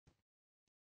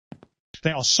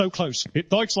They are so close.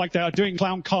 It looks like they are doing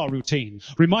clown car routine.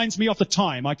 Reminds me of the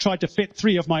time I tried to fit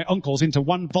 3 of my uncles into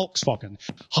one Volkswagen.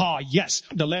 Ah, yes,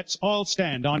 the let's all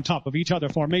stand on top of each other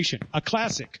formation. A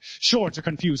classic. Sure to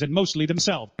confuse and mostly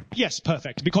themselves. Yes,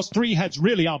 perfect, because 3 heads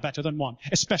really are better than 1,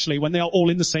 especially when they are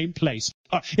all in the same place.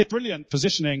 It's brilliant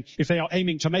positioning if they are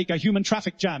aiming to make a human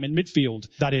traffic jam in midfield,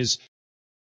 that is.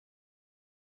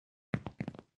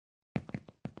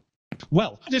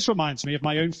 Well, this reminds me of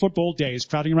my own football days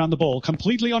crowding around the ball,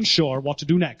 completely unsure what to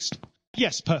do next.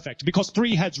 Yes, perfect, because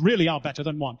 3 heads really are better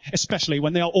than 1, especially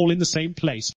when they are all in the same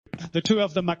place. The 2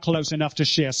 of them are close enough to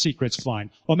share secrets fine,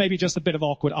 or maybe just a bit of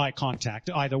awkward eye contact,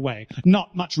 either way.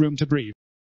 Not much room to breathe.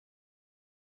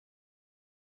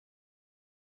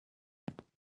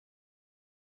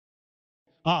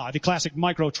 Ah, the classic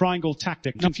micro-triangle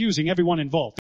tactic, confusing everyone involved.